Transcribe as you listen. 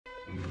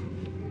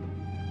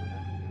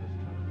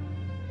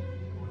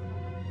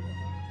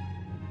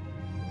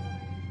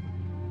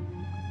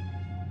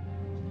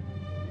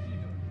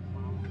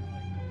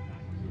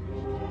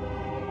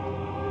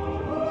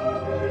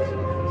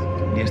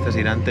estas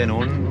irante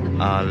nun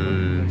al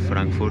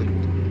Frankfurt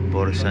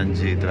por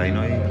ŝanĝi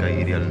trajnoj kaj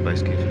iri al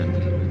Weißkirchen.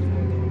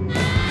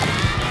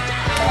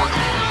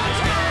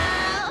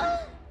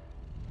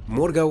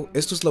 Morgaŭ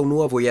estos la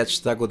unua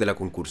vojaĝtago de la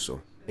konkurso,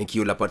 en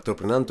kiu la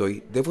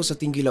partoprenantoj devos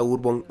atingi la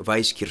urbon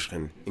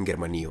Weißkirchen en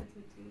Germanio.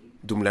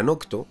 Dum la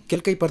nokto,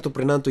 kelkaj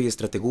partoprenantoj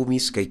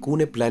strategumis kaj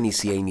kune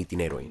planis siajn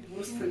itinerojn.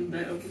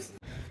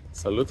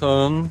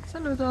 Saluton!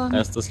 Saluton!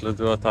 Estas la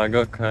dua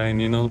tago kaj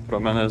ni nun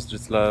promenas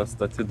ĝis la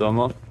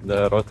stacidomo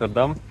de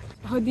Rotterdam.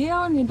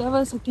 Hodiaŭ ni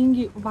devas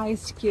atingi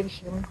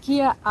Weißkirchen,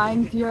 kie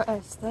ajn tio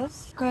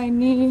estas, kaj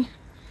ni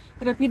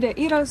rapide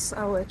iras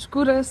aŭ eĉ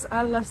kuras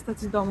al la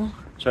stacidomo.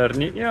 Ĉar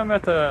ni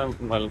iomete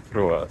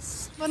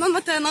malfruas. Bonan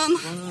matenon!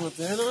 Bonan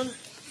matenon!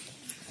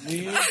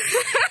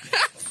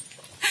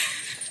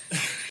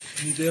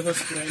 Ni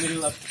devas preni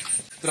la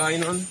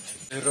trajnon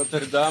de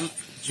Rotterdam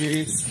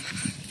ĝis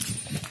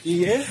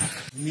tie.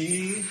 Mi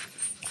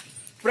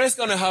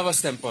preskaŭ ne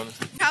havas tempon.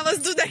 Havas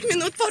 20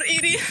 minut por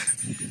iri.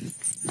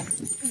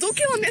 2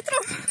 kilometro.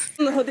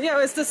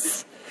 Hodiaŭ estas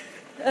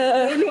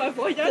unua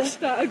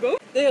vojaĝtago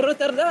de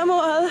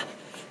Roterdamo al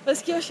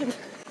Weißkirchen.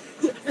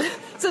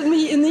 Sed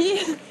ni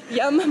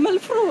jam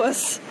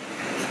malfruas.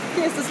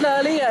 Kie estas la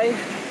aliaj?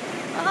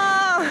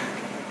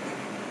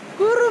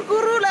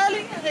 Kuru la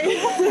aliaj!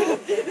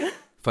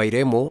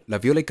 Fajremo, la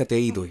violaj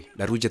kateidoj,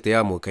 la ruĝa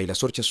teamo kaj la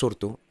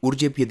S1Ĉ04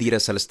 urĝe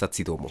piediras al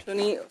stacidomo.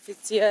 Ni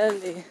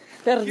oficiale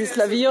perdis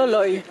la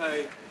violoj.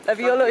 La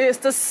violoj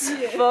estas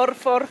for.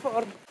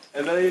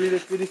 Eble ili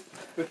decidis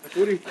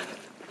petveturi.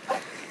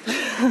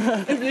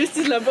 Eble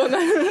estis la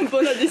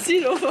bona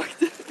decido,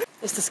 fakte.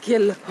 Estas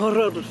kiel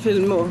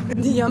horrorfilmo.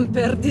 Ni jam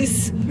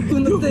perdis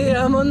unu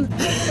teamon.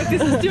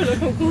 Estas tio la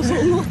konkurso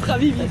nur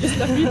travivis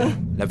la fino.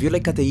 La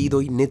violaj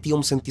kateidoj ne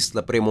tiom sentis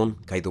la premon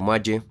kaj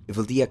domaĝe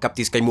Eveldia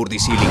kaptis kaj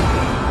murdis ilin.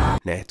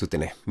 Ne, tute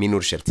ne, mi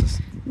nur ŝercas.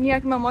 Mi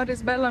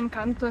ekmemoris belan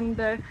kanton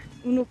de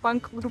unu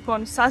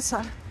punk-grupon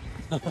Sasa.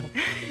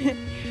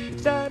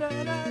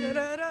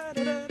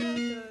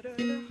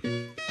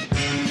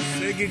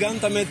 Se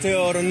giganta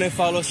meteoro ne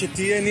falos ĉi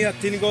tie, ni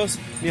atingos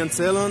nian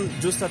celon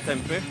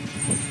ĝustatempe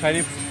kaj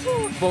ni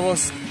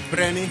povos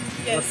preni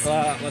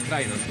la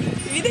trajnon.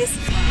 Vidis?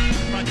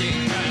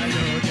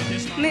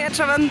 Ni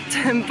eĉ havas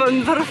tempon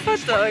por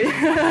fotoj.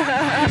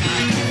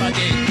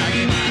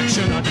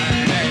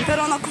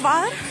 Perono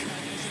 4?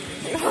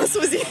 Mi povas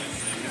uzi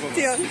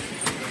tion.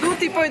 2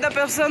 tipoj da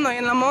personoj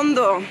en la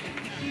mondo.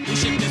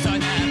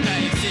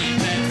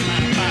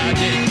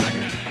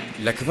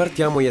 La kvar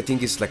teamoj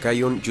atingis la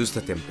kajon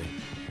ĝustatempe.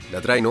 La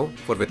trajno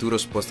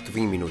forveturos post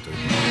 5 minutoj.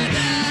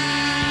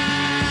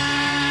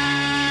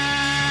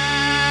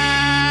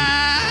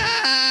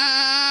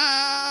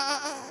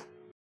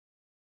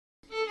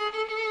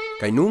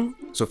 Kaj nun,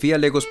 Sofia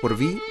legos por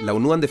vi la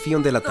unuan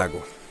defion de la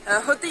tago.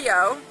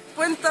 Hodiaŭ,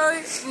 poentoj,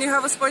 ni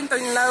havas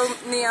poentojn laŭ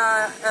nia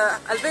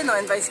alveno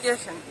en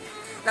Weißkirchen.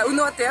 La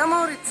unua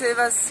teamo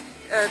ricevas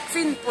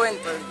 5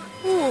 poentojn.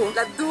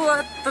 La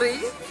dua 3,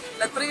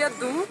 la tria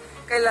 2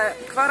 kaj la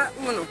kvara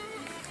 1.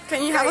 Kaj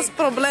ni havas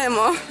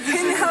problemo.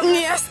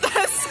 Ni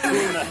estas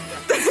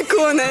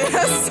kune,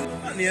 jes.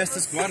 Ni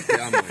estas kvar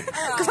teamoj.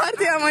 Kvar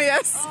teamoj,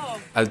 jes.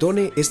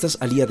 Aldone estas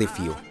alia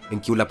defio, en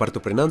kiu la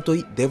partoprenantoj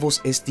devos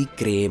esti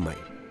kreemaj.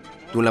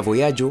 Dum la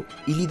vojaĝo,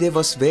 ili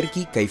devas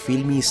verki kaj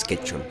filmi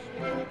skeĉon.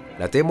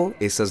 La temo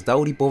estas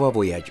daŭripova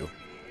vojaĝo.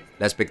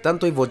 La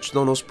spektantoj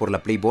voĉdonos por la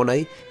plej bonaj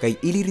kaj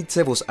ili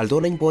ricevos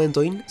aldonajn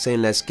poentojn se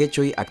en la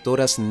skeĉoj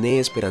aktoras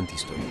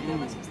ne-esperantistoj.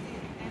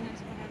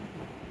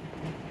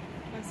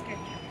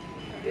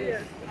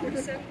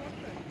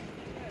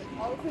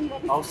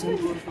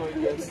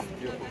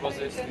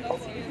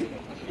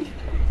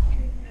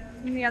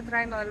 Nia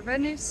trajno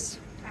alvenis.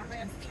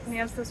 Mi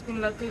estas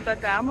kun la tuta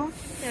teamo.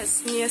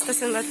 Jes, ni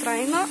estas en la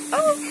trajno.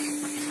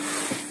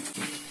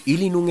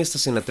 Ili nun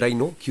estas en la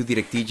trajno kiu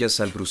direktiĝas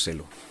al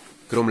Bruselo.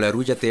 Krom la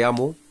ruĝa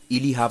teamo,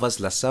 ili havas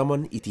la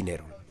saman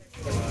itineron.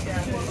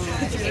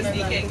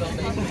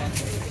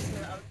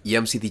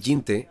 Jam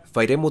sidiĝinte,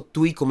 Fajremo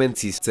tuj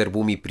komencis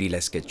cerbumi pri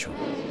la skeĉo.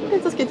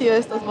 Pensas ke tio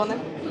estas bone.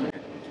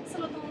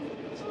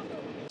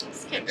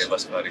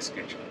 Devas fari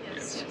skeĉon.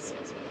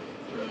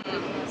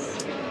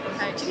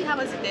 Ĉu vi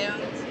havas ideon?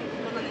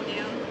 Bonan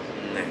ideon?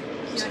 Ne.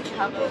 Kion vi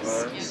havas?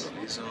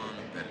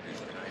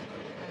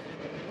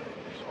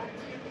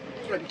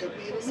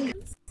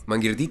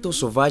 Mangirdito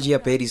sovaĝe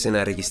aperis en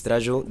la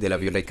registraĵo de la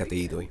violaj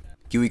kateidoj,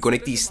 kiuj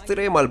konektis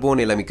tre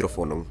malbone la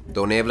mikrofonon,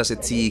 do ne eblas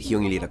scii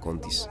kion ili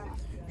rakontis.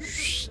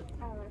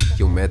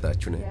 Kiom meta,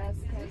 ĉu ne?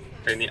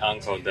 Kaj ni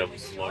ankaŭ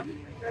devus logi.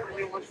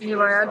 Ni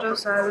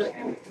vojaĝos al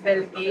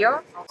Belgio,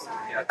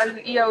 al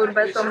ia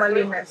urbeto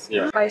Malines.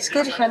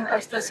 Weißkirchen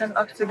estas en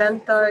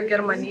okcidenta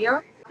Germanio,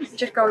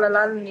 ĉirkaŭ la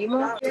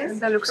landlimo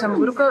de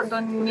Luksemburgo, do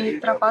ni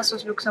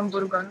trapasos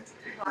Luksemburgon.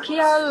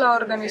 Kial la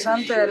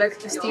organizantoj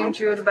elektis tiun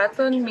ĉi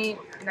urbeton, mi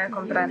ne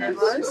komprenas.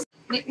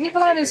 Ni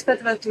planis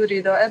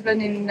petveturi, do eble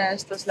ni ne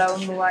estas la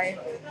unuaj,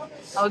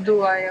 aŭ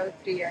duaj, aŭ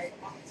triaj.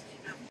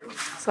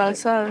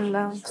 Salsa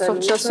la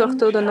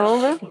sorto de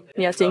nove.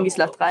 Ni atingis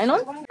la trajnon.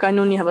 Kaj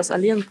nun ni havas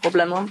alian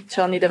problemon,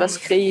 ĉar ni devas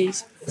krei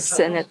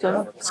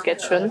sceneton,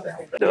 sketchon.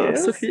 Do,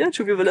 Sofia,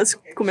 ĉu vi volas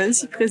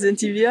komenci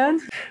prezenti vian?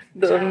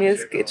 Do mia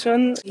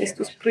sketchon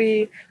estus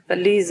pri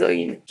valizoj,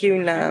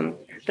 kiujn la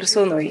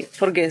personoj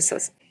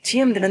forgesas.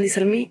 Ĉiam demandis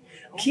al mi,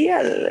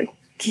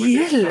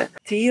 kiel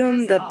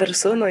tiom da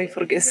personoj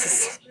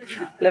forgesas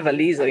la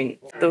valizojn.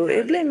 Do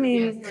eble mi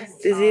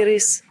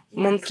deziris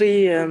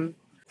montri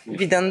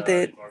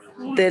vidante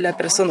de la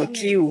persono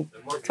kiu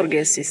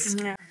forgesis.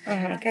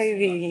 Kaj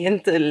vi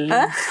entel...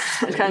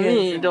 Kaj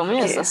mi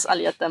estas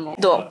alia temo.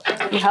 Do,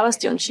 mi havas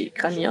tion ĉi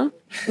kranion.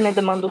 Ne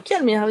demandu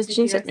kiel mi havis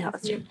ĝin, sed mi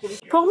havas ĝin.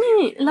 Por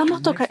mi, la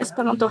morto kaj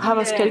Esperanto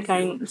havas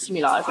kelkajn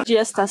similarojn. Ĝi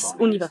estas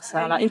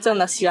universala,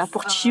 internacia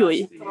por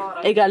ĉiuj.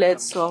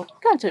 Egaleco,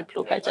 kaj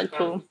tel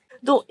plu.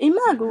 Do,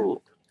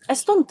 imagu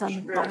estontan,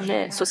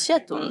 ne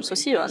societon,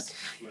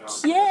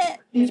 kie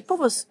ni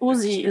povas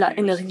uzi la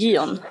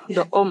energion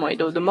de homoj,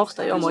 de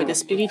mortaj homoj, de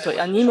spiritoj,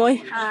 animoj,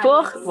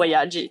 por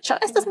vojaĝi. Ĉar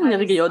estas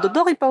energio, do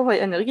dori povoj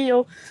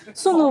energio,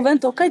 sono,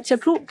 vento, kaj tiel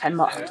plu, kaj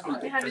morto.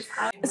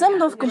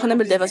 Zamenhof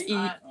kompreneble devas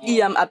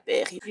iam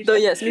aperi. Do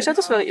jes, mi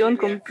ŝatus fari ion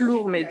kun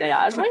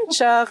plurmediaĵoj,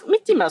 ĉar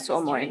mi timas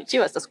homojn.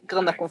 Tio estas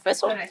granda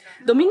konfeso.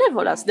 Do mi ne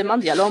volas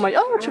demandi al homoj,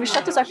 ĉu vi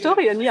ŝatas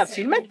aktori en nia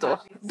filmeto?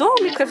 Do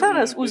mi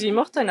preferas uzi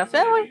mortajn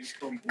aferojn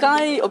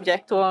kaj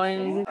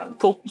objektojn,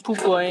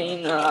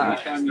 pupojn,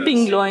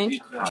 pinglojn.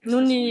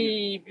 Nun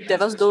ni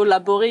devas do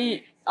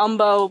labori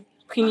ambaŭ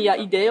pri nia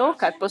ideo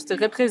kaj poste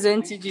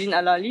reprezenti ĝin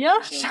al alia,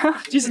 ĉar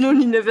ĝis nun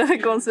ni ne vere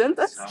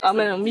konsentas.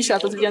 Mi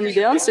ŝatas vian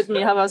ideon, sed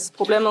mi havas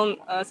problemon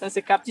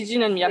sense kapti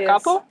ĝin en mia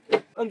kapo.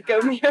 Ankaŭ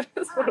mi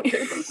havas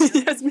problemon.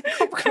 Jes, mi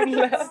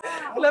komprenas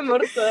la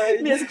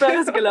mortaj. Mi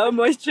esperas ke la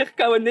homoj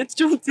ĉirkaŭe ne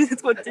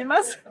tro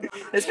timas.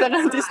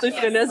 Esperantistoj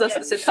frenezas,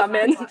 sed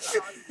tamen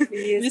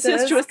mi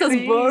scias ĉu estas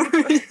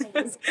bone.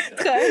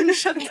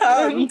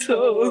 Trajnŝatanto.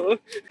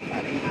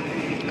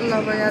 La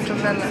vojaĝo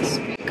belas.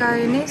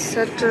 Kaj ni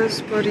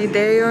serĉas por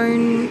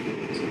ideojn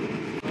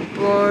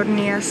por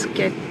nia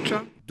sketĉo.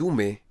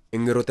 Dume,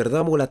 en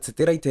Roterdamo la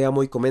ceteraj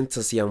teamoj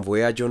komencas sian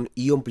vojaĝon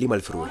iom pli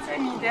malfrue.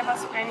 Ni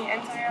devas preni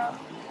interior,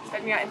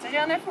 sed mia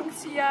interior ne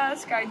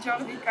funkcias, kaj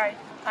Jordi kaj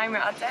Jaime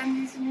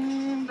atendis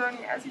min, do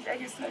ni estis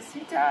ege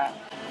stresita,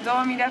 do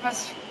mi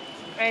devas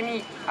preni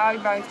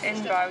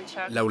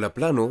arbeit-enbaŭ. Laŭ la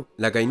plano,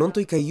 la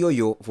gajnontoj kaj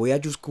Jojo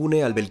vojaĝus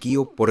kune al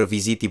Belgio por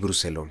viziti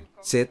Bruselon.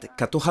 Sed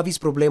Kato havis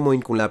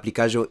problemojn kun la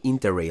aplikaĵo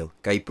Interrail,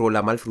 kaj pro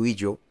la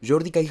malfruiĝo,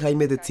 Jordi kaj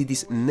Jaime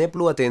decidis ne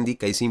plu atendi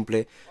kaj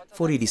simple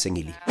foriris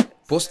en ili.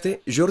 Poste,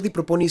 Jordi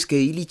proponis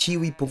ke ili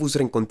ĉiuj povus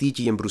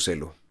renkontiĝi en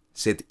Bruselo.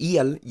 Sed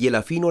ial, je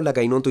la fino la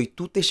gajnontoj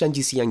tute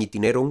ŝanĝis sian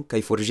itineron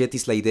kaj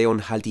forĵetis la ideon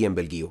halti en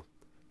Belgio.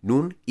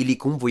 Nun ili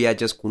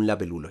kunvojaĝas kun la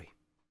beluloj.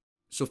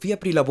 Sofia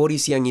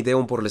prilaboris sian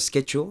ideon por la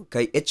sketcho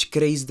kaj eĉ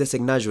kreis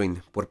desegnaĵojn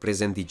por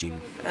prezenti ĝin.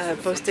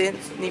 Poste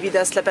ni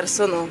vidas la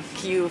persono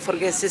kiu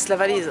forgesis la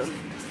valizon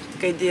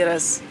kaj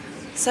diras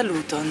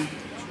saluton.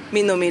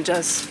 Mi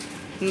nomiĝas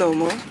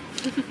Nomo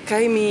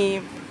kaj mi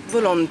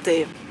volonte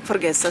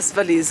forgesas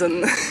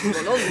valizon.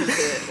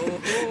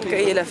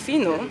 Kaj je la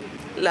fino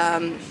la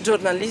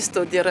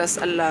ĵurnalisto diras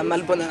al la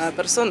malbona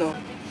persono: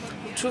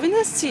 ĉu vi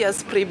ne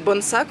scias pri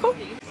bonsako?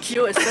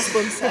 Kio estas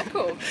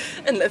bonsako?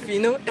 En la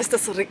fino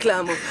estas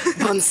reklamo.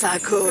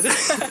 Bonsako!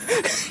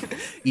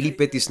 Ili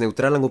petis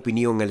neutralan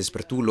opinion al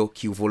spertulo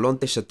kiu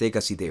volonte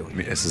ŝategas ideojn.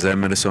 Mi estas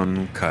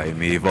Emerson kaj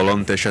mi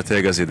volonte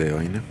ŝategas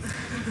ideojn.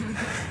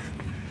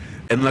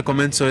 En la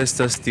komenco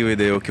estas tiu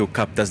ideo kiu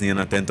kaptas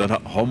nian atenton,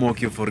 homo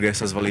kiu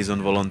forgesas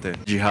valizon volonte.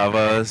 Ĝi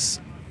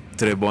havas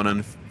tre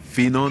bonan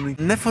finon.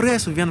 Ne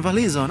forgesu vian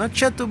valizon,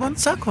 aĉetu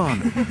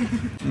bonsakon.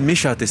 Mi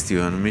ŝatis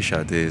tion, mi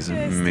ŝatis.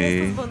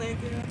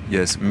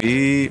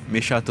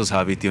 Mi ŝatus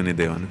havi tiun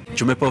ideon.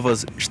 Ĉu mi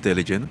povas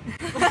ŝteli ĝin?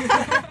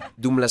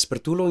 Dum la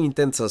spertulo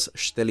intencas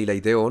ŝteli la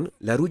ideon,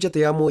 la ruĝa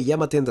teamo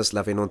jam atendas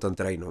la venontan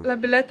trajnon. La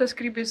bileto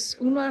skribis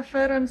unu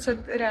aferon,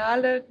 sed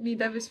reale ni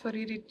devis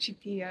foriri ĉi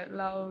tie,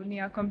 laŭ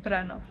nia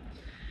kompreno.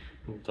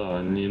 Do,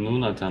 ni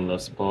nun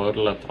atendas por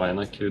la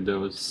trajno, kiu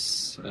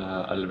devas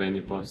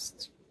alveni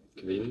post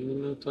 5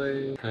 minutoj,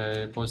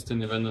 kaj poste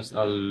ni venos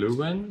al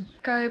Leuven.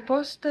 Kaj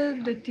poste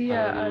de tie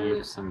al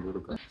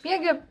Luksemburgo. Mi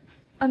ege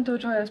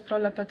antaŭĝojas pro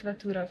la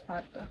petvetura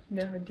parto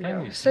de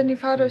hodiaŭ. Se ni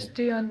faros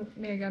tion,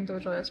 mi ege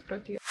antaŭĝojas pro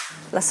tio.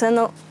 La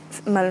sceno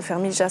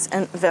malfermiĝas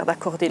en verda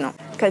kordino.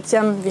 Kaj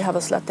tiam vi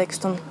havas la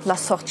tekston La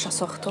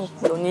S1Ĉ04,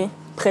 do ni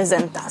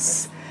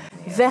prezentas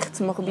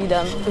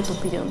vertmorbidan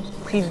utopion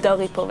pri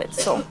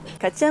daŭripoveco.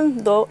 Kaj tiam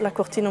do la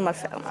kortino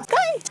malfermas.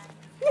 Kaj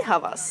ni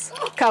havas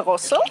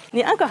karoso,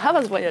 ni ankaŭ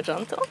havas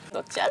vojaĝanto,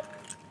 do tiel.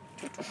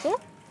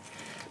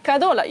 Kaj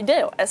do la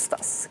ideo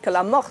estas, ke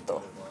la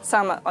morto,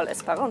 same al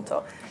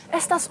Esperanto,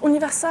 estas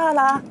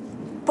universala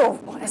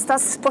povo,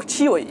 estas por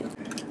ĉiuj.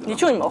 Ni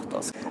ĉiuj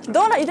mortos.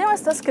 Do la ideo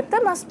estas, ke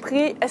temas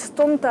pri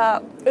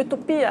estonta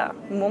utopia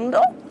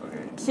mondo,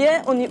 kie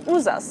oni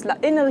uzas la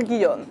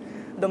energion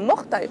de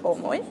mortaj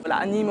homoj, la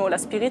animo, la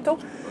spirito,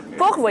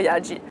 por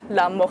vojaĝi.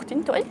 La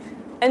mortintoj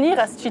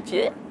eniras ĉi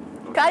tie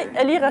Kaj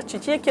eliras ĉi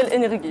tie kiel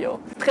energio.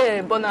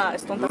 Tre bona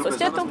estonta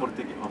societo.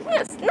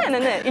 Yes,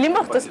 ne, ili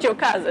mortos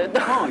ĉiuokaze.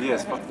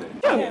 Yes, fakte.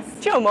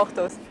 Ĉio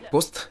mortos.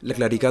 Post la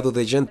klarigado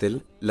de Gentle,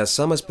 la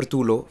sama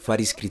spertulo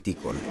faris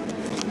kritikon.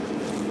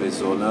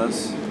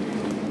 Bezonas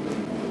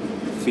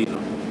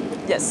finon.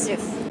 Yes.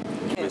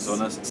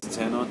 Bezonas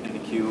scenon en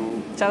kiu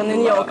Ĉar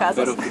nenio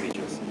okazas. afero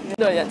finiĝas.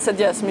 Sed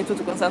jes, mi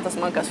tute konsentas,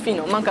 mankas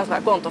fino, mankas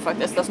rakonto,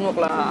 fakte estas nur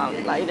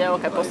la ideo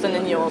kaj poste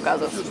nenio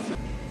okazas.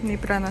 Ni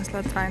prenas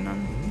la trajnon.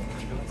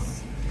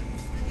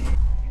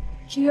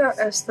 Kio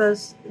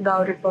estas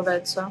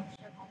daŭripoveco?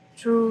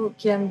 Ĉu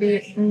kiam vi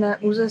ne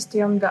uzas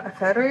tiom da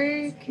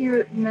aferoj,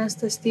 kiu ne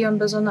estas tiom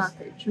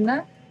bezonataj, ĉu ne?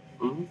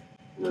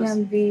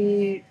 Kiam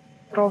vi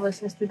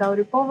provas esti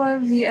daŭripova,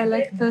 vi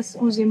elektas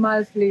uzi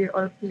malpli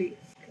ol pli.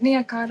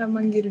 Nia kara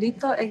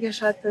mangirlito ege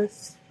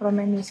ŝatas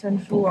promeni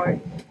sen ŝuoj.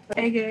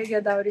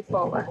 Ege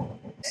daŭripova.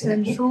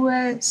 Sen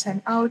ŝue,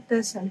 sen aŭte,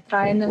 sen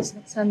trajne,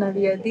 sen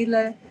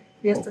aviadile,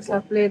 vi estas la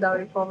plej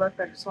daŭripova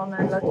persono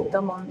en la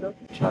tuta mondo.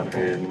 Ĉar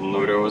vi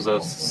nur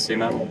uzas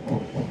sinan.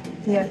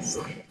 Yes.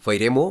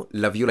 Fajremo,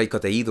 la violaj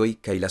kateidoj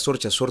kaj la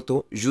sorĉa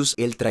sorto ĵus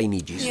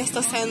eltrajniĝis. Ni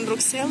estas en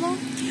Brukselo.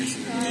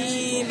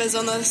 Ni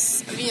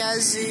bezonas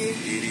viaĝi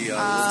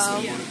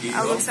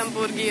al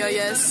Luksemburgio,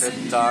 jes. Sed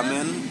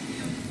tamen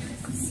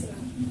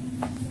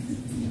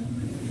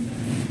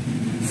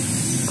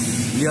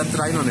lia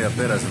trajno ne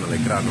aperas en la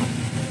ekrano.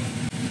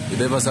 Vi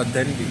devas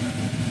atendi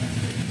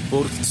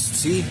por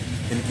scii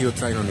en kiu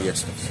trajno ni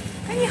estas.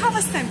 Kaj ni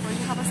havas tempo.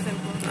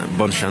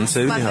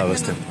 Bonŝance vi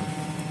havas tempo.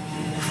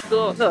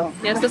 Do,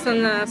 mi estas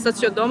en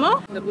stacidomo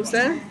de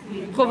Brusel,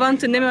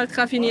 provante ne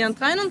maltrafi nian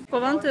trajnon,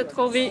 provante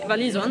trovi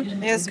valizon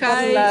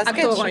kaj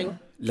aktorojn.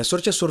 La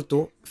sorĉa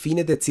sorto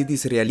fine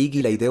decidis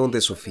realigi la ideon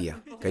de Sofia,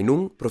 kaj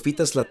nun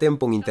profitas la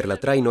tempon inter la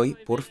trajnoj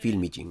por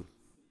filmi ĝin.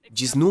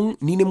 Ĝis nun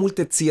ni ne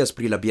multe scias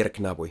pri la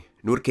bierknaboj,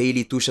 nur ke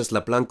ili tuŝas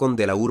la plankon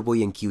de la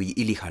urboj en kiuj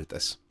ili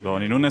haltas. Do,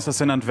 ni nun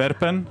estas en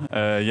Antwerpen,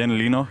 jen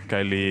Lino,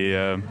 kaj li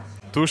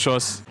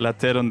tuŝos la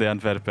teron de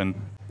Antwerpen.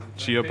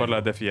 Ĉio por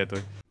la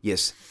defietojn.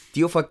 Yes,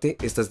 tio fakte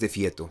estas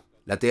defieto.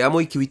 La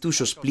teamoj kiuj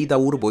tuŝos pli da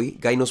urboj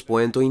gajnos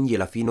poentojn je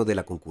la fino de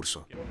la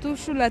konkurso.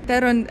 Tuŝu la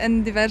teron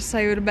en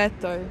diversaj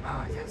urbetoj.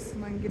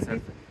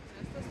 Mangirlito.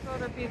 Estas tro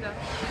rapida.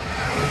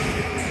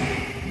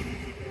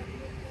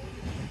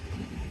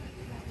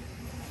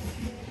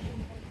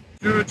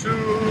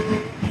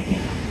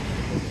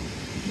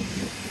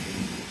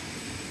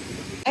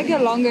 Ege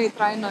longaj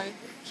trajnoj,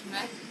 ĉu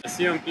ne?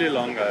 Iom pli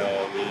longaj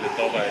ol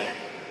litovaj.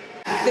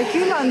 De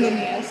kiu lando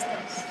ni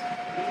estas?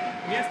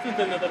 Mi estas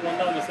de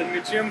Nederlandano, sed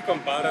mi ĉiam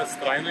komparas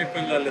trajnoj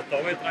kun la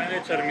litovaj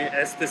trajnoj, ĉar mi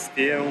estis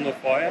tie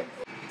unufoje.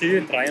 Tiuj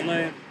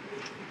trajnoj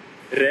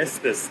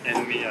restis en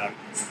mia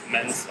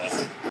menso.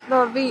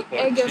 Do, vi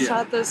ege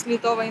ŝatas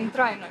litovajn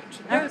trajnojn,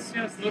 ĉu ne?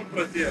 Yes, nur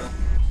pro tio.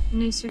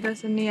 Ni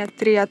sidas en nia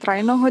tria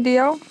trajno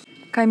hodiaŭ,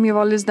 kaj mi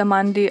volis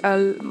demandi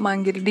al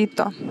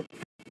Mangirlito.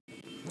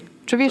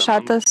 Ĉu vi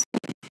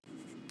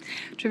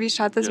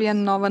ŝatas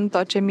vian novan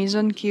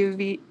toĉemizon, kiu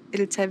vi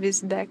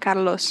ricevis de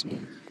Carlos?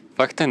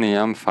 Fakte ni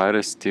jam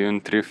faris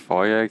tiun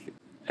trifoje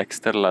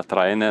ekster la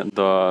trajne,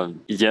 do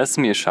jes,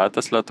 mi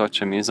ŝatas la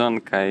toĉemizon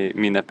kaj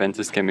mi ne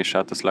pensis, ke mi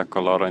ŝatus la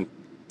kolorojn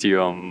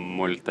tiom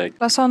multe.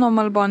 La sono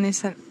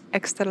malbonis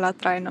ekster la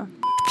trajno.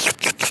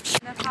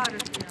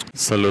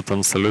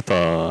 Saluton.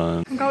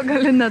 Gal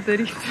gali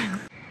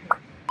nedaryti.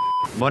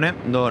 Bone,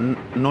 do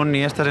nun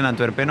ni estas en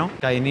Antwerpeno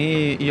kaj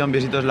ni iom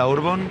vizitos la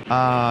urbon,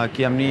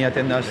 kiam ni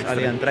atendas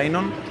alian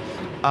trajnon,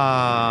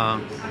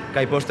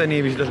 kaj poste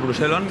ni vizitos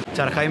Bruselon,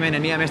 ĉar Jaime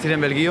neniam estis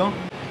en Belgio,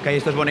 kaj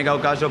estos bonega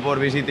okazo por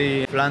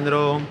viziti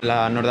Flandro,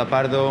 la norda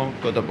parto,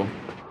 Kotopo.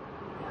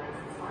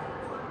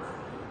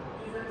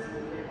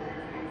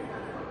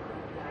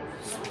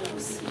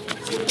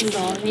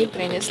 Do, ni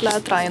prenis la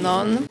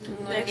trajnon,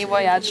 ni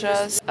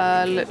vojaĝas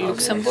al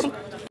Luksemburg.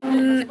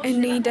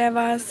 Ni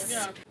devas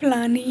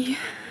plani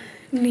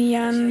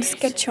nian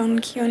sketchon,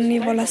 kion ni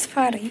volas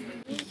fari.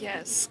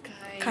 Yes,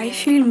 kaj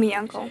filmi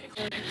ankaŭ.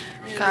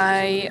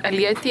 Kaj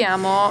alia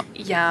tiamo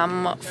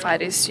jam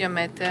faris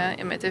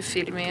iomete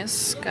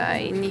filmis,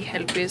 kaj ni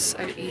helpis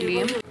al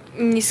ili.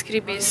 Ni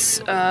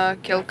skribis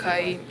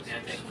kelkaj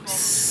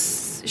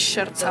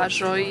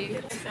ŝercaĵoj.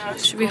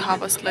 Ĉu vi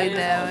havas la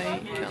ideoj,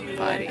 kion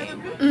fari?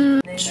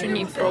 Ĉu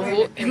ni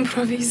provu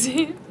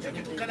improvizi?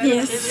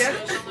 Yes.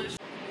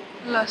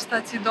 La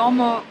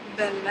stacidomo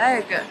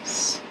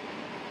belegas.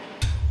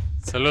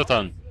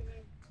 Saluton.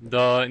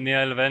 Do, ni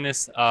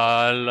alvenis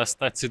al la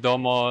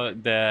stacidomo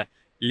de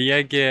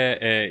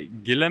Liege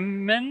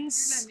Guillemins,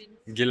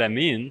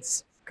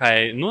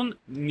 kaj nun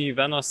ni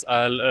venos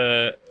al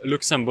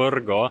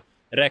Luksemburgo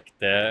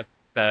rekte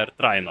per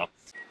trajno.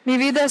 Mi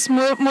vidas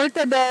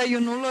multe da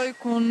junuloj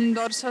kun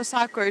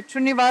dorsosakoj. Ĉu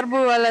ni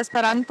varbu al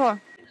Esperanto?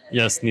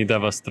 Yes, ni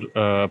devas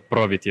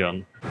provi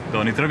tion.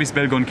 Do, ni trovis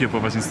belgon, kiu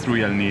povas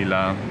instrui al ni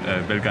la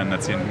belgan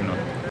nacian himnon.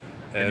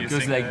 It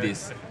goes like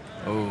this.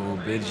 Oh,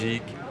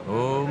 Belgique,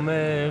 oh,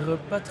 mère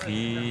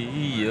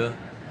patrie.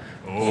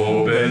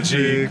 Oh,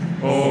 Belgique,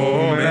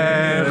 oh,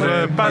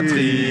 mère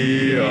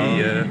patrie.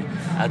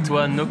 À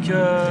toi nos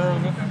cœurs,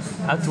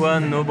 à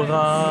toi nos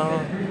bras.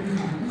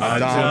 À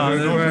toi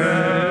nos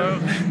cœurs,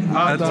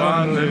 à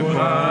toi nos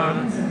bras.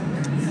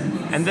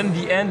 And then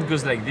the end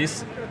goes like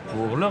this.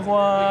 Pour le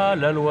roi,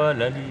 la loi,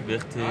 la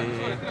liberté.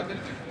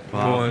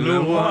 Pour le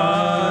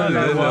roi,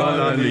 la loi,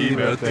 la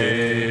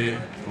liberté.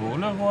 Pour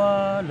le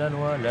roi, la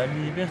loi, la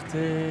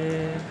liberté.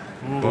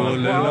 Pour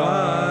le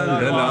roi,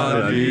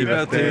 la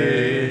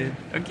liberté.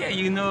 Okay,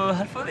 you know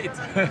half of it.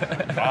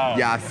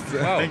 Yes.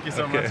 Wow. Thank you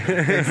so much.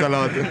 Thanks a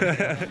lot.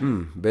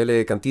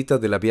 Bele cantita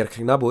de la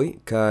bierknaboj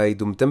kaj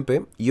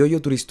dumtempe io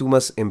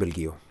turistumas en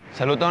Belgio.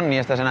 Saluton, ni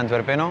estas en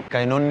Antwerpeno,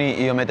 kaj nun ni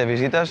iomete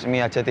vizitas.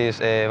 Mi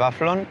aĉetis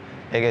vaflon,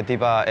 ege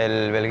tipa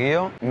el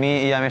Belgio.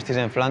 Mi iam estis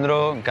en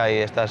Flandro,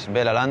 kaj estas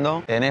bela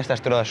lando. Ne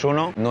estas tro da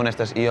suno, nun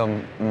estas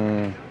iom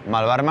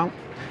malvarma.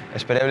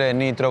 Espereble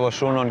ni trovos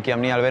sunon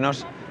kiam ni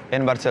alvenos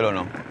en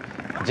Barcelono.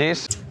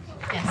 Ĝis.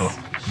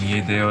 Mia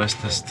ideo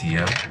estas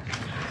tia.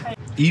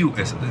 Iu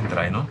estas en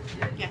trajno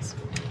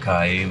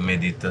kaj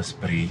meditas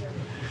pri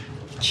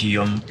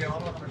kiom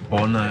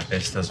bona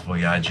estas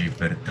vojaĝi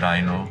per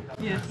trajno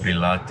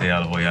rilate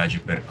al vojaĝi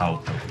per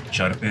aŭto.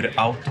 Ĉar per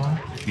aŭto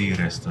vi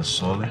restas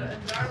sole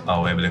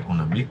aŭ eble kun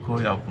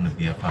amikoj aŭ kun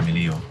via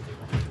familio.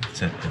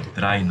 Sed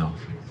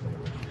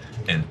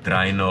en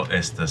trajno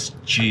estas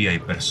ĉiaj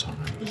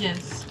personoj.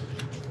 Yes.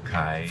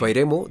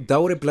 Fairemo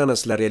daŭre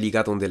planas la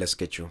realigadon de la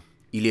skeĉo.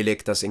 Ili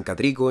elektas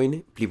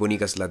enkadrigojn,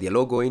 plibonigas la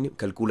dialogojn,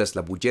 kalkulas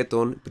la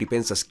budĝeton,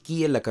 pripensas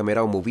kiel la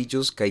kamerao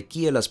moviĝos kaj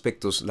kiel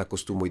aspektos la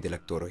kostumoj de la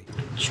aktoroj.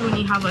 Ĉu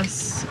ni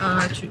havas,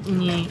 ĉu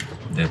ni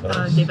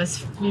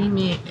devas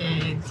filmi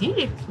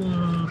diri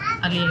kun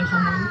aliaj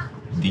homoj?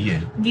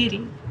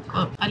 Diri.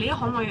 Aliaj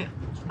homoj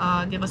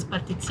devas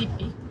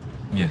participi.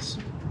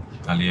 Yes.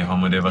 Aliaj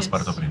homoj devas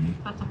partopreni.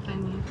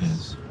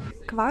 Yes.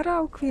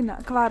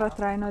 Kvara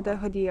trajno de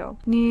hodiaŭ.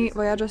 Ni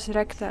vojaĝos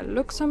rekte al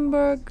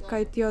Luxemburg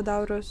kaj tio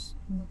daŭros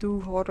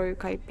 2 horoj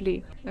kaj pli.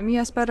 Mi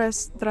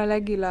esperas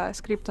tralegi la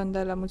skripton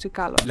de la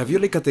muzikalo. La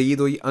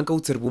violekatejidoj ankaŭ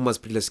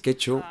cerbumas pri la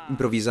skeĉo,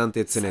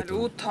 improvizante sceneton.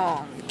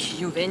 Saluton,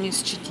 kiu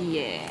venis ĉi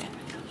tie?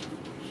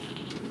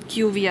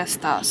 Kiu vi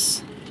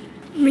estas?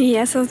 Mi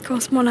estas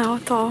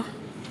kosmonauto.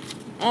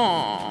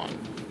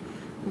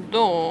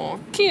 Do,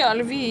 kial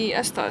vi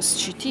estas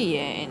ĉi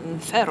tie en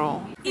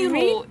fero?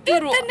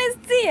 Iru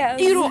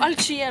al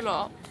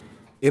cielo.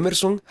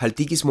 Emerson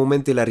haltigis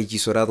momente la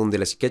reĝisoradon de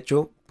la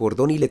skeĉo por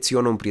doni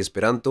lecionon pri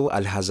Esperanto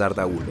al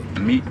hazarda ulo.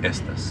 Mi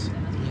estas.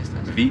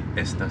 Vi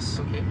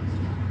estas.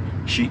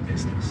 Ŝi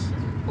estas.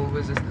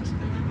 Always estas.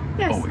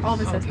 Yes,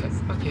 always estas.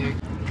 Okay.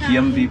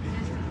 Kiam vi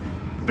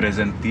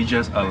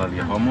prezentiĝas al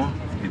alia homo,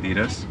 vi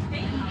diras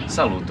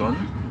saluton.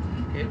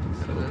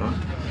 Saluton.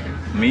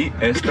 Mi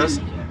estas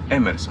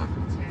Emerson.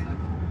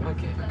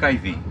 Okay. Kaj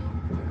vi?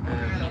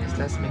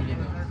 Estas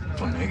Melvino.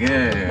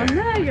 Bonege.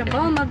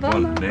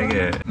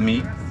 Bonege.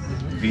 Mi,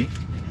 vi,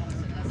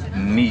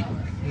 ni.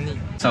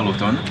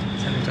 Saluton.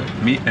 Saluton.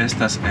 Mi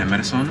estas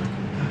Emerson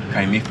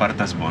kaj mi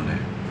fartas bone.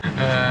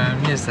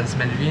 Mi estas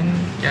Melvin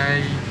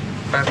kaj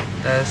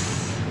fartas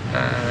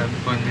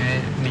bone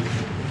ni.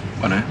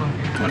 Bone?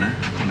 Bone?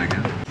 Bonege.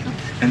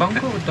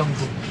 Banco ou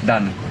danko?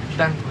 Danko.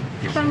 Danko.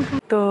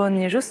 Do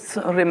ni just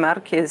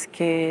remarkis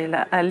ke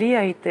la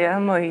aliaj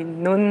teamoj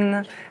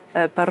nun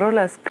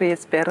parolas pri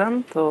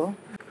Esperanto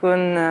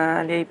kun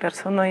aliaj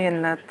personoj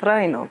en la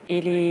trajno.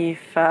 Ili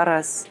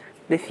faras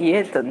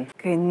defietojn,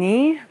 kaj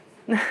ni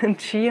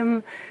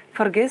ĉiam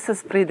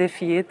forgesas pri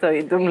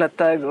defietoj dum la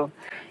tago.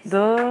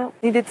 Do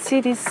ni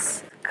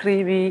decidis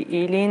skribi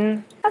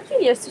ilin.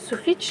 Ili estis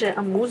sufiĉe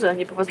amuza,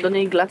 ni povas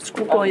doni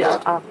glacskupoj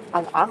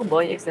al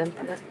arboj,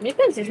 ekzemple. Mi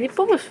pensis, ni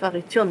povus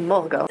fari tion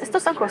morgaŭ.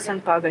 Estas ankaŭ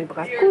senpagaj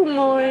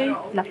brakumoj,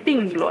 la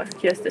pingloj,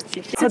 kiu estas ĉi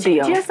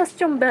tie. Ĝi estas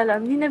tiom bela,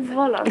 mi ne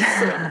volas.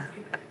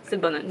 Sed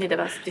bone, ni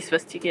devas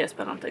disvastigi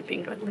esperantaj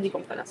pingloj, ni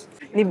komprenas.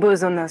 Ni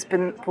bezonas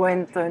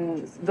poentojn,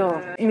 do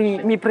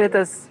mi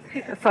pretas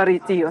fari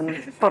tion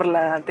por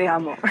la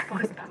teamo.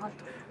 Por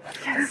Esperanto.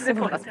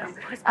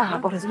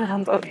 Por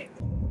Esperanto.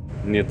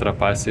 Ni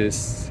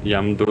trapasis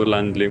jam 2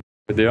 landlimoj.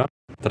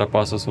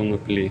 Trapasos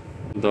unu pli.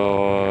 Do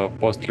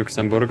post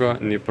Luxemburgo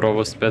ni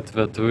provos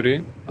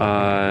petveturi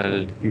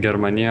al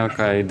Germanio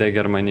kaj de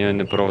Germanio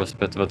ni provos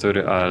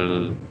petveturi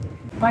al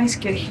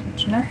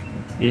Weiskirchen, ne?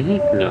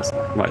 Yes,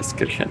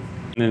 Weiskirchen.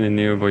 Ni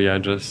neniu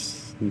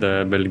vojaĝas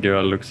de Belgio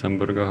al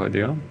Luxemburgo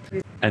hodiaŭ.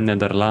 En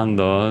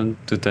Nederlando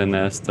tute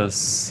ne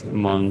estas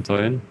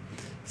montoj,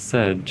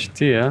 sed ĉi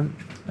tie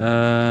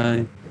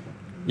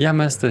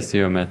jam estas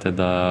iomete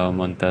da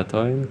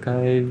montetoj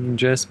kaj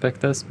ĝi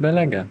aspektas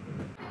belege.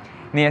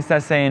 Ni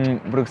estas en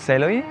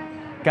Brukseloj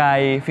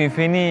kaj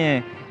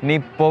finfine ni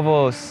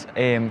povos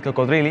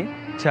krokodrili,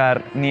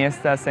 ĉar ni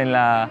estas en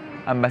la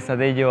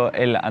ambasadejo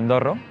el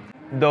Andorro.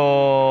 Do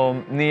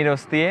ni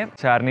iros tie,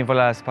 ĉar ni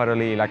volas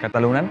paroli la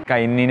katalunan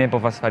kaj ni ne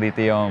povas fari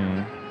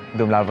tion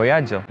dum la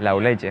vojaĝo,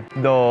 laŭleĝe.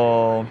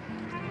 Do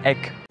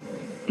ek.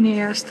 Ni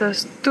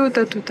estas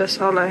tute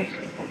solaj.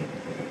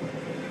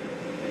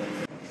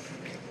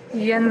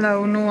 Jen la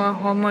unua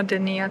homo de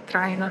nia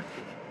trajno.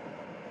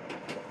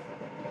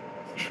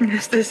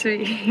 Estas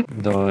vi.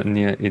 Do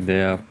nia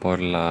idea por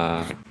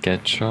la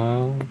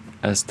sketcho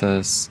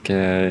estas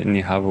ke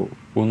ni havu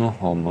unu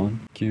homon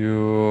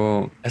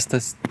kiu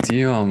estas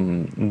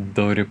tiom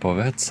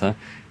doripoveca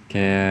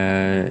ke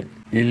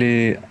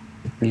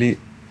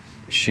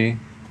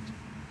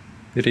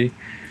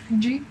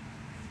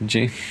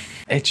ĝi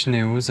eĉ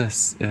ne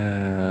uzas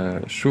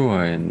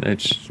ŝuojn,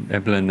 eĉ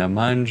eble ne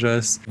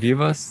manĝas,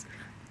 vivas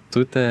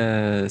tute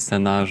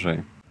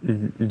senaĵe.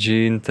 Ĝi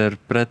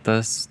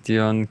interpretas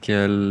tion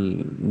kiel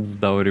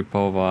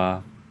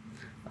daŭripova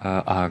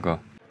ago.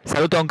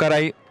 Saluton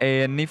karaj,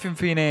 ni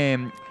finfine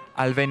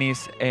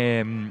alvenis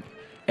en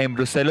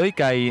Bruseloj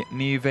kaj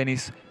ni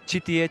venis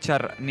ĉi tie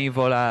ĉar ni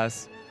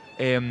volas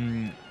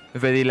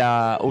vedi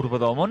la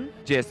urbodomon.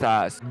 Ĝi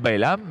estas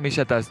bela, mi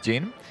ŝatas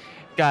ĝin.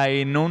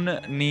 Kaj nun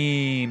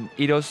ni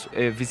iros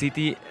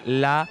viziti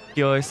la,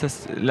 kio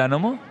estas la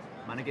nomo?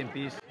 Mannequin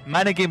Peace.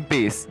 Mannequin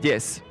Peace,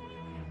 yes.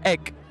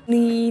 Ek.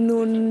 Ni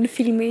nun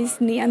filmis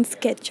nian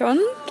sketchon,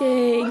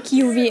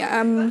 kiu vi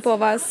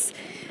povas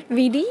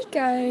vidi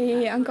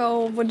kaj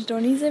ankaŭ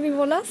voĉdoni se vi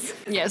volas.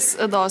 Yes,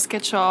 do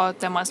sketcho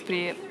temas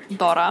pri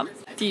Dora,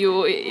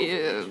 tiu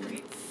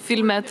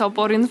filmeto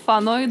por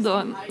infanoj,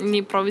 do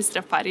ni provis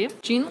refari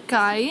ĝin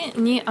kaj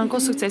ni ankaŭ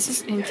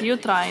sukcesis en tiu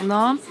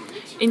trajno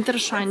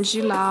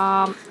interŝanĝi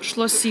la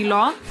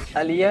ŝlosilo.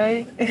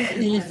 Aliaj,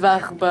 ili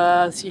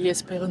varbas, ili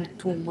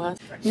esperantumas.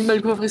 Mi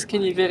malkovris, ke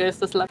ni vere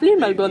estas la pli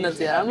malbona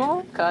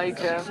teamo, kaj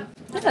ke,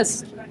 jes,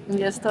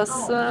 ni estas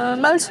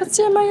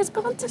malsociemaj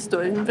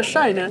esperantistoj,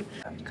 verŝajne.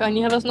 Kaj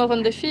ni havas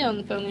novan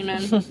defion per ni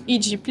mem,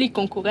 iĝi pli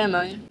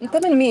konkuremaj.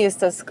 Tamen mi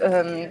estas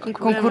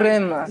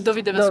konkurema. Do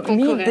vi devas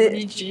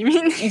konkurentiĝi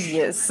min.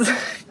 Yes.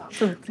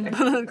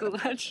 Bonan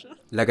kuraĝon.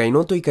 La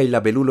gajnotoj kaj la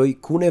beluloj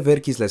kune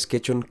verkis la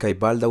sketchon kaj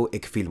baldaŭ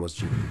ekfilmos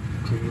ĝin.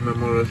 Ĉu vi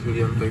memoras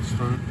lian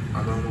tekston,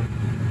 Adamo?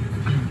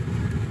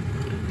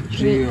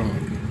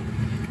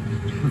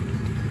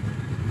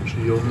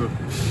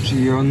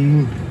 Ĉion.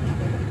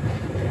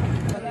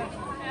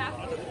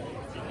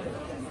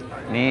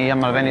 Ni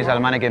jam alvenis al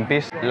Mannequin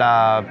Peace,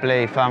 la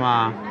plej fama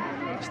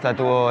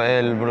statuo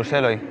el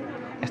Bruseloj.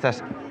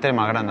 Estas tre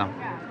malgranda.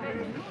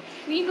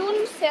 Mi nun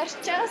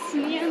serĉas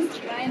nian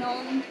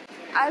trajnon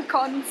al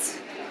Konz.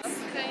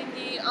 Kaj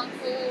ni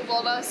ankaŭ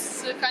volas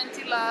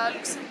kanti la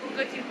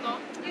luksemburga himno.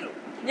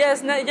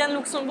 Yes, en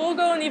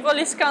Luksemburgo ni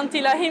volis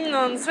kanti la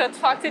himnon, sed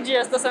fakte ĝi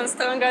estas en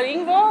stranga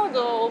lingvo,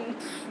 do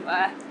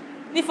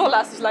ni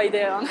forlasis la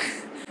ideon.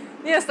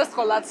 Ni estas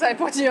tro lacaj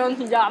por tion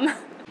jam.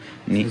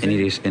 Ni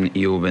eniris en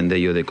iu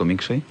vendejo de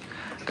komiksoj,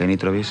 kaj ni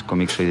trovis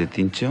komiksoj de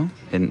Tinĉjo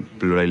en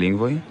pluraj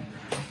lingvoj,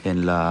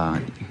 en la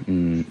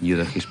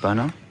juda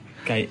hispana.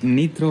 Kaj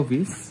ni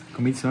trovis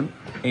komikson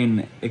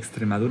en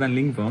ekstremaduran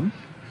lingvon,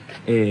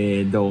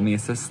 do mi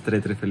estas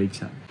tre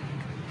feliĉa.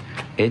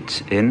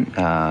 Eĉ en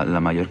la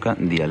Mallorca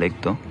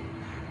dialekto,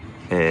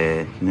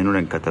 ne nur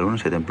en kataluna,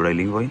 sed en pluraj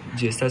lingvoj.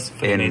 Ĝi estas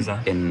freneza.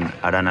 En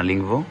arana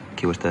lingvo,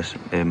 kiu estas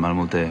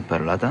malmulte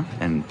parolata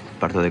en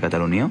parto de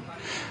Katalunio,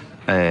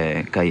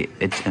 kaj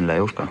eĉ en la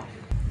eŭska.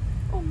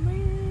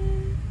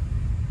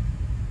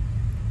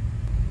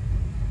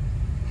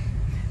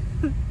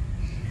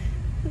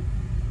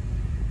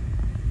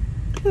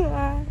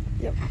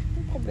 Ja,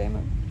 Probleme.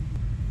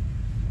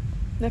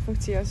 Ne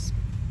funkcias.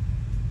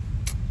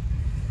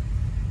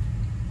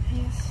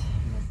 Yes.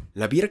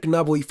 La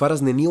virknaboj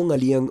faras nenion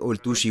alian ol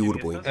tuŝi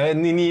urbojn.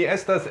 Ni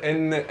estas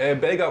en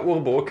belga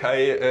urbo kaj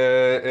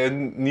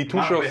ni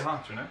tuŝos.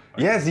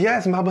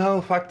 Yes,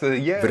 Marbel fakte.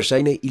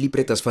 Verŝajne ili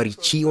pretas fari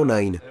ĉion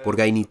ajn por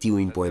gajni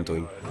tiujn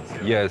poentojn.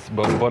 Yes,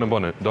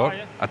 bone. Do,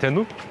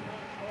 atendu.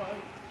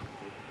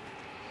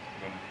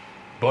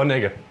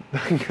 Bonege.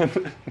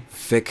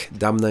 Fek,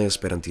 damna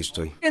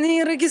esperantistoj.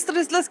 Ni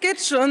registris la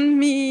sketchon,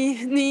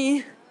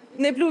 ni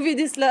ne plu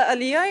vidis la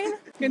aliajn.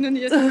 Nun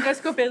ni estas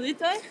preskaŭ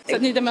perditaj,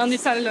 sed ni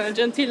demandis al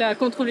ĝentila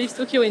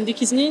kontrolisto, kiu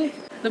indikis nin,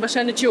 do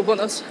verŝajne ĉio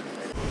bonos.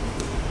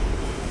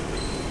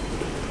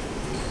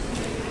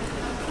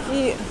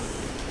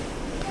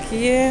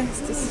 Kie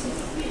estas?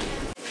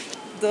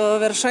 Do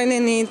verŝajne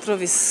ni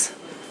trovis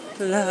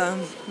la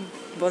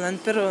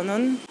bonan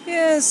peronon.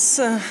 Jes,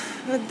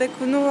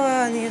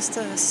 dekunua ni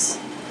estas.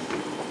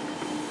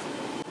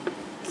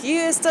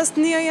 Kie estas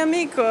niaj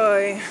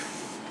amikoj?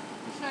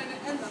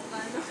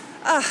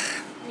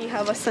 Ni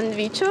havas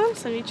sandviĉo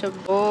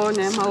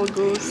bone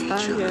malgusta.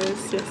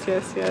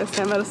 Yes,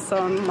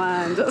 Emerson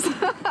manĝas.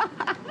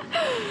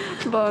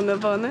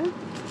 Bone.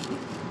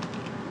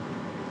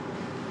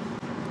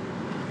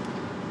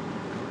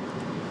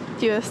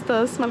 Tio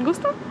estas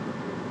malgusta?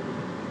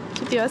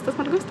 Ĉu tio estas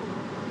malgusta?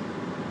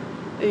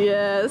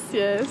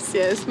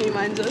 Yes, mi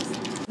manĝas.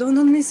 Do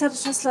nun mi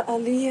serĉas la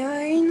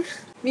aliajn.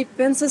 Mi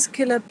pensas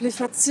ke la pli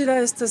facila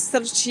estas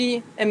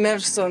serĉi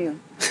Emerson.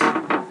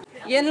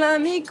 Jen la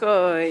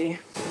amikoj.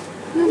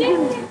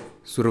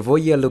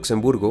 Survoje al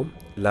Luksemburgo,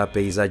 la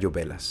pejzaĝo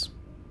belas,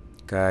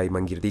 kaj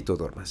mangirdito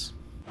dormas.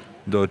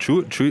 Do,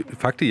 ĉu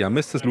fakte jam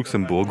estas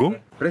Luksemburgo?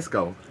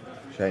 Preskaŭ,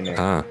 ŝajne.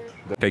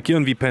 Kaj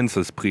kion vi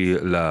pensas pri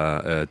la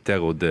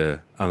tero de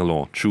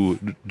Arlon? Ĉu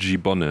ĝi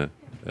bone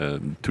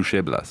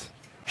tuŝeblas.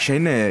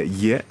 Ŝajne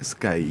jes,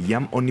 kaj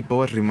jam oni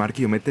povas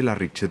rimarki iomete la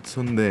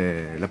riĉecon de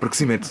la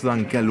proksimeco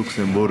anke al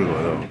Luksemburgo,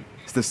 do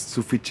estas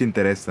sufiĉe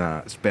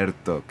interesa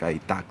sperto kaj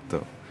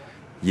takto.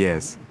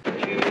 Yes.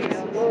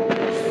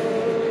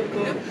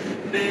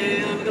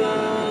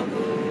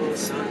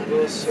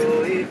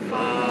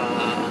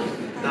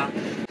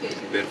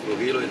 Per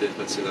flugiloj de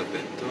facila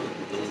vento,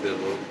 non de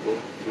loko,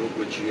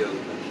 flugo ĝi al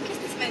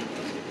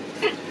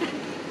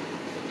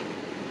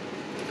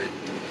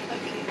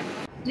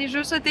Ni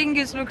ĵus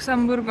atingis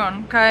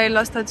Luksemburgon, kaj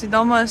la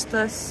stacidomo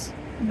estas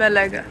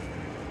belega.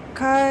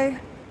 Kaj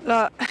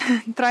la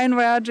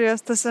trajnvojaĝoj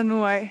estas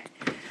enuaj.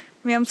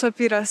 Mi jam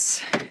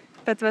sopiras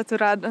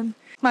petveturadon.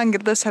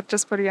 Mangerda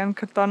serĉas por ian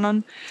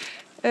kartonon.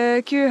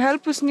 Kiu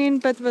helpus nin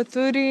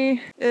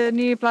petveturi,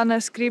 ni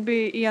planas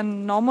skribi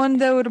ian nomon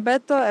de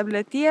urbeto,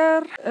 eble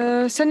tier.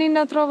 Se ni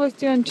ne trovos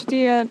tion ĉi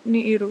tie,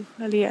 ni iru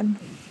alien.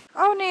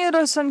 Aŭ ni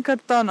iros en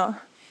kartono.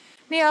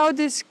 Ni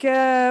aŭdis,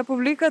 ke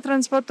publika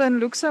transporto en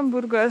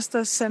Luksemburgo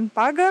estas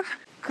senpaga.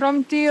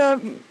 Krom tio,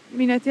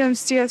 mi ne tiam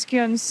scias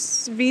kion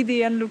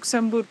vidi en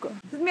Luksemburgo.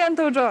 Sed mi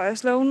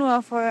antaŭĝojas la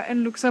unua fojo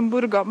en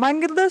Luksemburgo.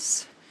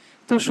 Mangerdas?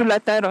 Tuŝu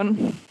leteron.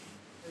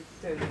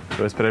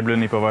 Do espereble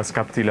ni povas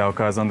kapti la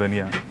okazon de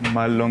nia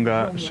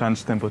mallonga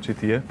ŝanĝtempo ĉi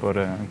tie por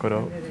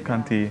ankoraŭ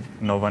kanti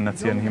novan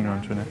nacian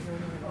himnon, ĉu ne?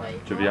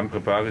 Ĉu vi jam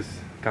preparis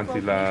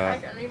kanti la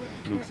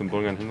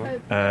Luksemburgan himnon?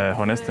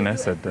 Honeste ne,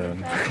 sed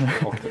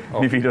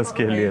ni vidos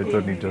kiel li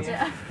elturniĝos.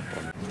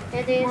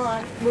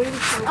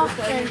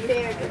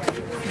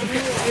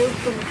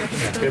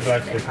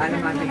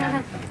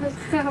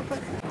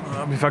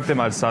 Mi fakte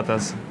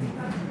malsatas.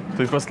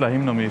 Tuj post la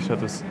himno mi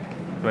ŝatus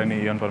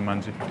preni ion por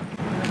manĝi.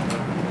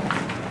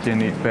 Kie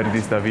ni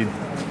perdis David.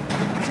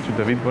 Ĉu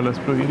David volas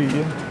providi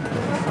ie?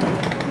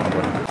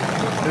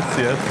 Ne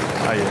scias.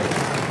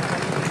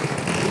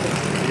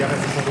 Ja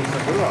estas en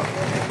Luksemburgo?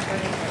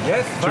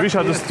 Yes. Ĉu vi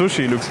ŝatus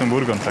tuŝi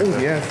Luksemburgon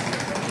fakte? Yes.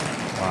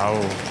 Wow.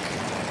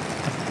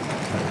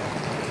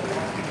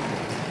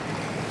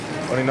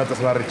 Oni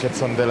notas la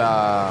riĉecon de la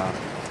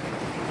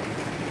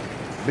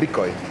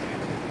brikoj.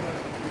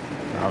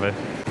 Ave.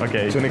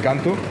 Okay. Ĉu ni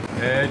kantu?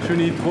 Ĉu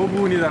ni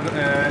trovu ni la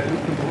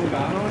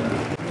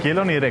Luksemburganon? Kiel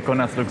oni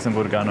rekonas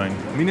Luksemburganojn?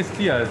 Mi ne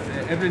scias,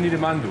 eble ni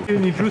demandu.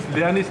 Ni ĵus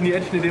lernis, ni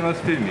eĉ ne devas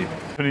filmi.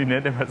 Ni ne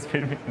devas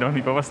filmi? No,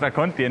 ni povas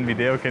rakonti en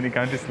video, ke ni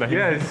kantis la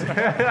himnon. Yes.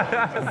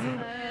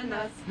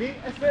 Ni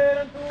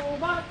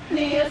esperantumas,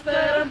 Ni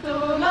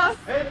esperantumas,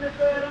 en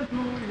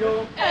Esperantujo,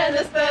 en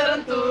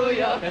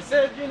Esperantujo. kaj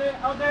sed ĝi ne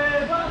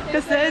aŭdebas,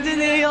 Kaj sed ĝi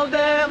ne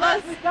aŭdebas,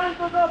 ni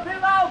kantu do pli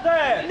laŭte.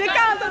 ni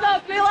kantu do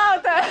pli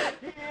laŭte.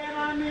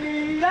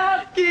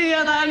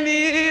 Kien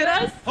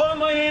almiras,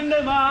 Homojn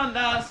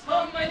demandas,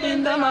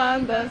 homojn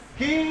demandas,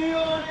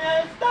 kiun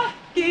estas,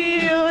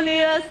 kiu ni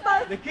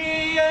estas, de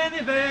kie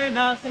ni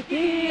venas, de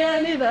kie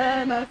ni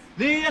venas.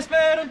 ni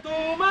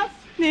esperantumas,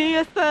 Ni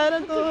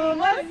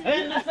esperantumas,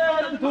 en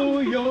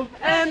Esperantujo,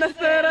 en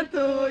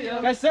Esperantujo,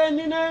 kaj sed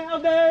ĝi ne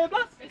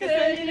aŭdebas, kaj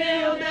sed ĝi ne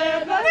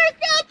aŭdebas, ni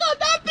kantu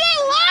do pli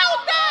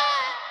laŭte.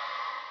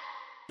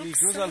 Ni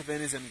ĵus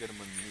alvenis en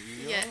Germanio.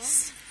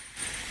 Yes.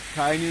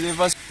 Kaj ni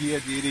devas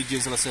piediri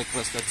ĝis la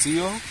sekva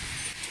stacio.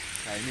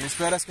 Kaj ni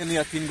esperas, ke ni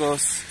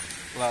atingos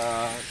la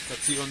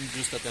stacion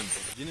ĝusta tempo.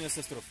 Ĝi ne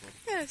estas tro for.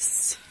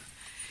 Yes.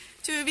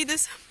 Ĉu vi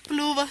vidas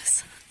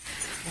pluvas?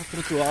 La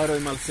trotuaroj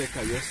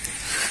malsekaj estas.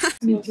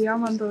 Mi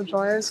tiam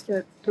antaŭĝojas,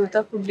 ke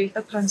tuta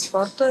publika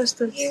transporto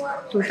estas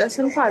tute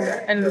senpaga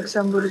en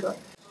Luksemburgo.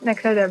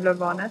 Nekredeble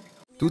bone.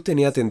 Tute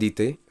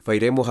neatendite,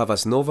 Fajremo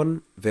havas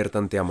novan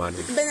vertan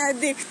teamanon.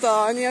 Benedikto,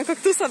 nia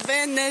kaktusa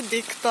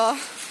Benedikto.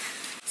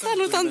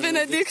 Saluton,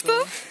 Benedikto.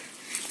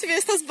 Ĉu vi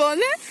estas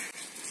bone?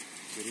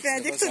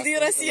 Benedikto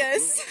diras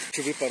yes.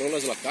 Ĉu vi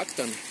parolas la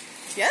kaktan?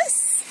 Yes.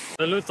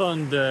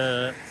 Saluton de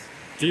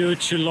tiu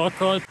ĉi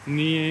loko.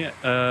 Ni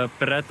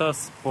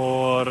pretas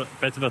por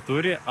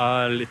petveturi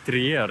al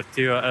Trier.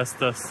 Tio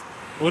estas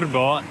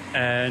urbo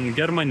en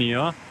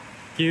Germanio,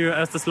 kiu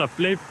estas la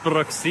plej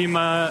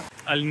proksima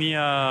al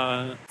nia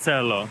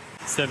celo.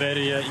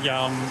 Severi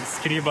jam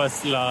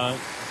skribas la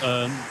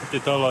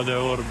titolo de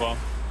urbo.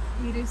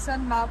 Iris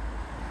en map.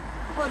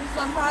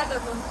 Horizontale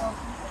bunto.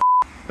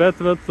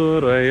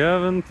 Petveturoj,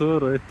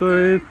 aventuroj,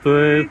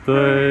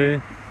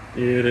 tuj.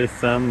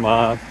 Iris en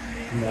map.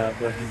 Ne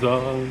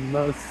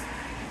bezonas.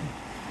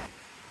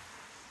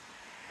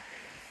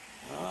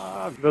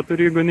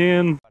 Veturigu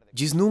nin.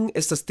 Ĝis nun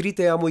estas 3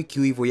 teamoj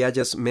kiuj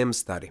vojaĝas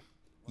memstare.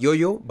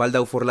 Jojo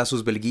baldaŭ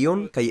forlasos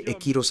Belgion kaj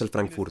ekiros al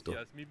Frankfurto.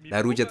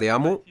 La ruĝa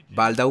teamo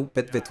baldaŭ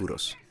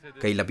petveturos.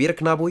 Kaj la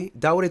bierknaboj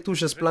daŭre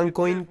tuŝas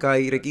plankojn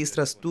kaj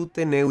registras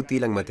tute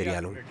neutilan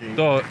materialon.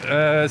 Do,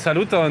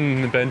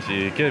 saluton,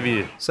 Benji, kiel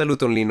vi?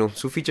 Saluton, Lino,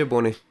 sufiĉe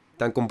bone.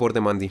 Dankon por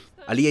demandi.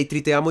 Aliaj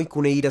 3 teamoj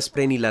kune iras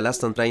preni la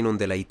lastan trajnon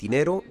de la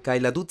itinero, kaj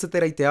la 2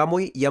 ceteraj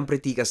teamoj jam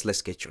pretigas la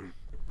sketchon.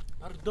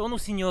 Pardonu,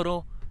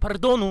 signoro,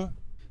 pardonu.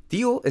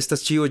 Tio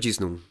estas ĉio ĝis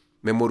nun.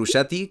 Memoru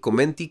ŝati,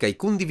 komenti kaj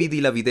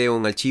kundividi la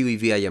videon al ĉiuj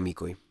viaj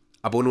amikoj.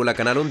 Abonu la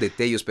kanalon de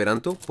TEJO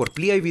Esperanto por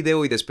pliaj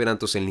videoj de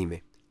Esperanto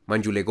senlime.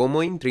 Manĝu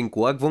legomojn,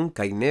 trinku akvon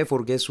kaj ne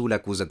forgesu la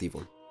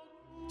akuzativon.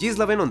 Ĝis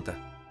la venonta!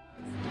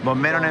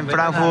 Bonvenon en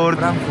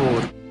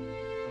Frankfurt!